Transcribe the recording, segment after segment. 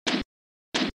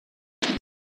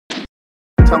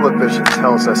Television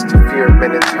tells us to fear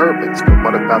men in turbans, but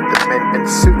what about the men in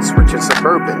suits, rich and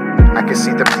suburban? I can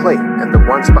see the plate and the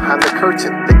ones behind the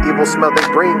curtain. The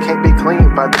evil-smelling brain can't be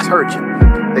cleaned by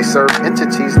detergent. They serve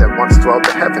entities that once dwelled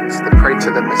the heavens. They pray to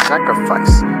them in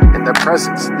sacrifice. In their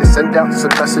presence, they send out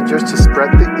some messengers to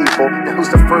spread the evil. And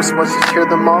who's the first ones to cheer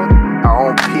them on?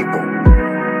 Our own people.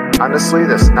 Honestly,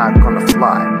 that's not gonna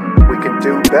fly. We can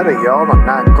do better, y'all, I'm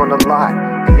not gonna lie.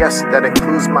 And yes, that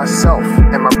includes myself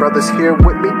and my brothers here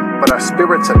with me, but our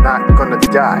spirits are not gonna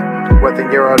die.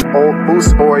 Whether you're an old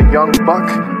moose or a young buck,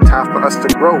 time for us to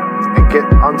grow and get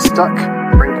unstuck.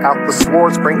 Bring out the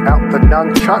swords, bring out the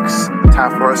nunchucks.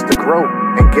 Time for us to grow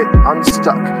and get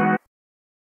unstuck.